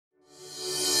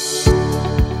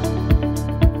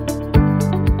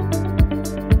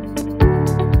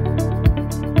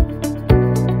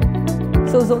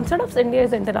Zone Startups India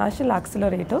is an international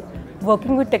accelerator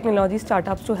working with technology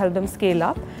startups to help them scale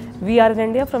up. We are in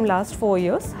India from last 4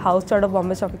 years, housed out of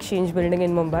Bombay Stock Exchange building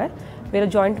in Mumbai. We are a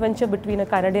joint venture between a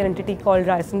Canadian entity called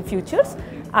Ryerson Futures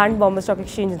and Bombay Stock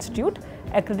Exchange Institute,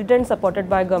 accredited and supported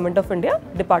by Government of India,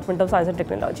 Department of Science and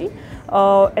Technology.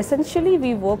 Essentially,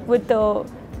 we work with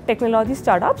technology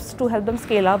startups to help them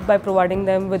scale up by providing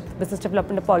them with business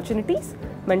development opportunities,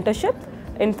 mentorship,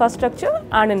 infrastructure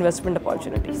and investment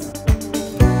opportunities.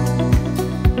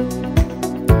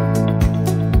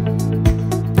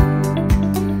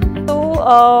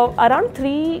 Around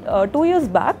 2 years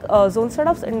back, Zone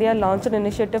Startups India launched an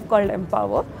initiative called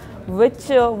Empower, which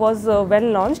was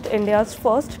when launched India's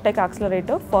first tech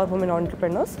accelerator for women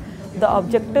entrepreneurs. The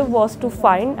objective was to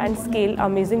find and scale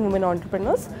amazing women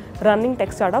entrepreneurs running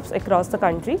tech startups across the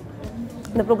country.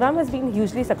 The program has been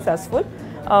hugely successful.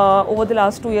 Over the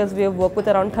last 2 years, we have worked with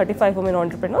around 35 women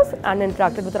entrepreneurs and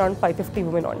interacted with around 550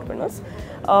 women entrepreneurs.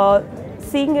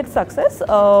 Seeing its success,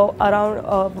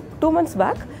 around 2 months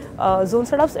back, Zone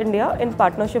Startups India, in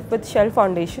partnership with Shell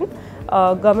Foundation,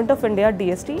 Government of India,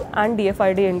 DST and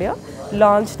DFID India,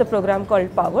 launched a program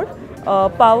called Powered.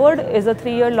 Powered is a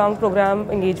 3-year-long program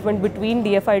engagement between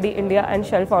DFID India and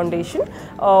Shell Foundation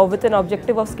with an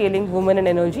objective of scaling women in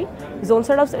energy. Zone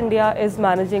Startups India is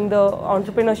managing the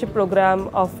entrepreneurship program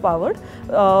of Powered.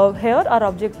 Here our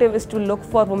objective is to look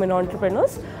for women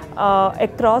entrepreneurs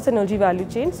across energy value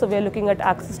chain. So we are looking at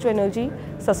access to energy,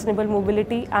 sustainable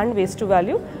mobility and waste to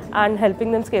value, and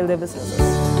helping them scale their businesses.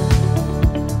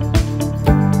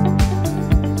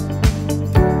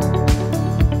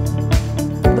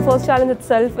 The first challenge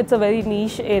itself, it's a very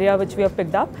niche area which we have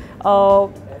picked up.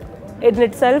 In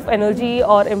itself, energy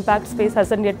or impact space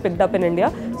hasn't yet picked up in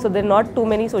India. So there are not too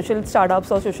many social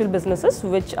startups or social businesses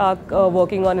which are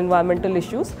working on environmental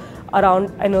issues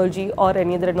around energy or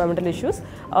any other environmental issues.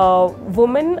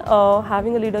 Women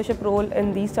having a leadership role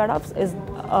in these startups is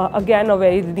again a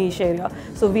very niche area.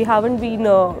 So we haven't been,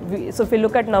 so if we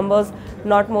look at numbers,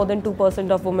 not more than 2%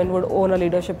 of women would own a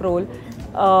leadership role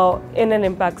in an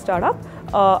impact startup.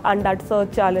 And that's a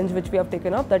challenge which we have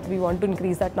taken up, that we want to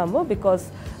increase that number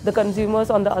because the consumers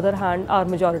on the other hand are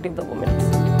majority of the women.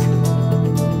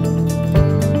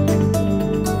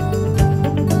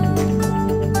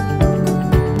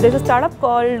 There's a startup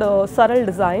called Saral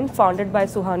Design, founded by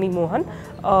Suhani Mohan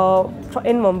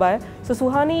in Mumbai. So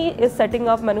Suhani is setting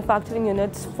up manufacturing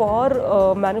units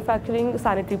for manufacturing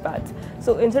sanitary pads.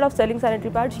 So instead of selling sanitary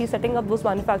pads, she's setting up those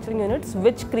manufacturing units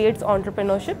which creates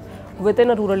entrepreneurship within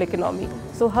a rural economy.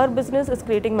 So her business is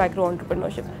creating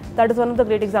micro-entrepreneurship. That is one of the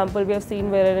great examples we have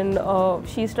seen wherein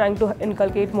she's trying to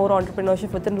inculcate more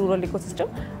entrepreneurship within rural ecosystem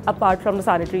apart from the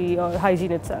sanitary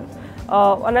hygiene itself.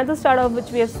 Another startup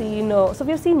which we have seen, so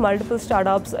we have seen multiple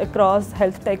startups across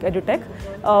health tech, edutech.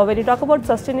 When you talk about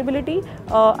sustainability,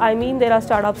 I mean there are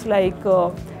startups like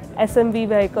SMV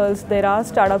vehicles, there are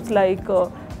startups like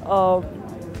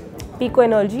Pico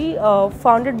Energy,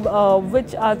 founded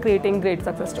which are creating great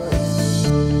success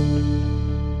stories.